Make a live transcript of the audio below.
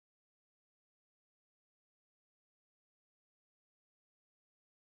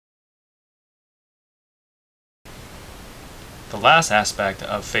The last aspect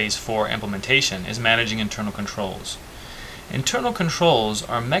of Phase 4 implementation is managing internal controls. Internal controls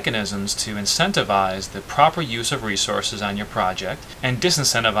are mechanisms to incentivize the proper use of resources on your project and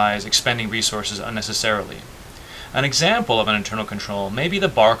disincentivize expending resources unnecessarily. An example of an internal control may be the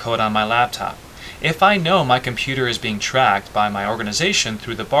barcode on my laptop. If I know my computer is being tracked by my organization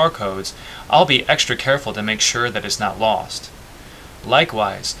through the barcodes, I'll be extra careful to make sure that it's not lost.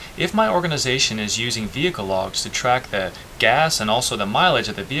 Likewise, if my organization is using vehicle logs to track the gas and also the mileage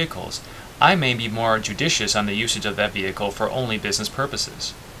of the vehicles, I may be more judicious on the usage of that vehicle for only business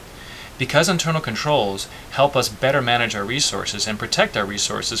purposes. Because internal controls help us better manage our resources and protect our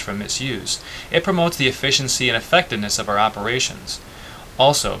resources from misuse, it promotes the efficiency and effectiveness of our operations.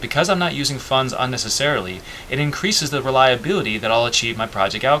 Also, because I'm not using funds unnecessarily, it increases the reliability that I'll achieve my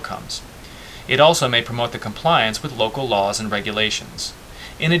project outcomes. It also may promote the compliance with local laws and regulations.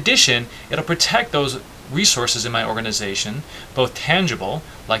 In addition, it'll protect those resources in my organization, both tangible,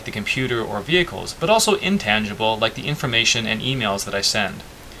 like the computer or vehicles, but also intangible, like the information and emails that I send.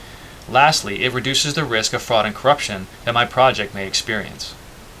 Lastly, it reduces the risk of fraud and corruption that my project may experience.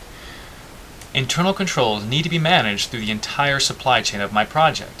 Internal controls need to be managed through the entire supply chain of my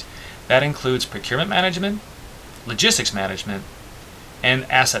project. That includes procurement management, logistics management, and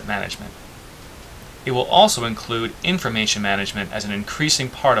asset management. It will also include information management as an increasing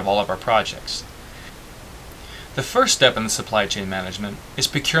part of all of our projects. The first step in the supply chain management is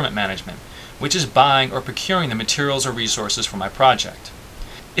procurement management, which is buying or procuring the materials or resources for my project.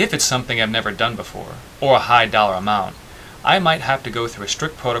 If it's something I've never done before, or a high dollar amount, I might have to go through a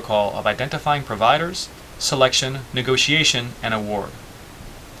strict protocol of identifying providers, selection, negotiation, and award.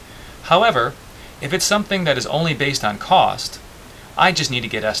 However, if it's something that is only based on cost, I just need to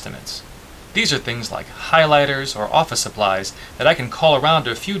get estimates. These are things like highlighters or office supplies that I can call around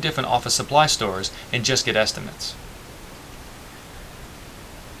to a few different office supply stores and just get estimates.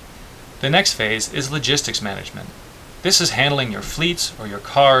 The next phase is logistics management. This is handling your fleets or your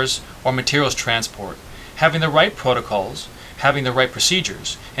cars or materials transport, having the right protocols, having the right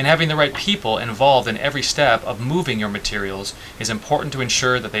procedures, and having the right people involved in every step of moving your materials is important to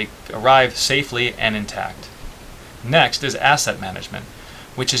ensure that they arrive safely and intact. Next is asset management,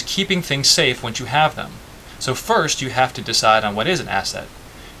 which is keeping things safe once you have them. So first you have to decide on what is an asset.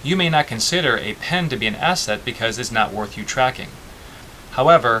 You may not consider a pen to be an asset because it's not worth you tracking.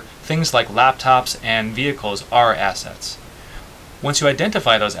 However, things like laptops and vehicles are assets. Once you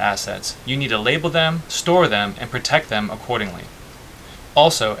identify those assets, you need to label them, store them, and protect them accordingly.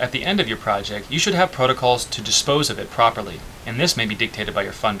 Also, at the end of your project, you should have protocols to dispose of it properly, and this may be dictated by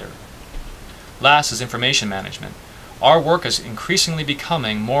your funder. Last is information management. Our work is increasingly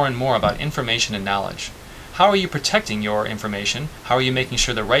becoming more and more about information and knowledge. How are you protecting your information? How are you making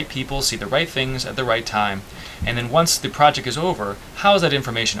sure the right people see the right things at the right time? And then once the project is over, how is that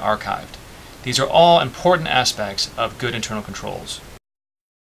information archived? These are all important aspects of good internal controls.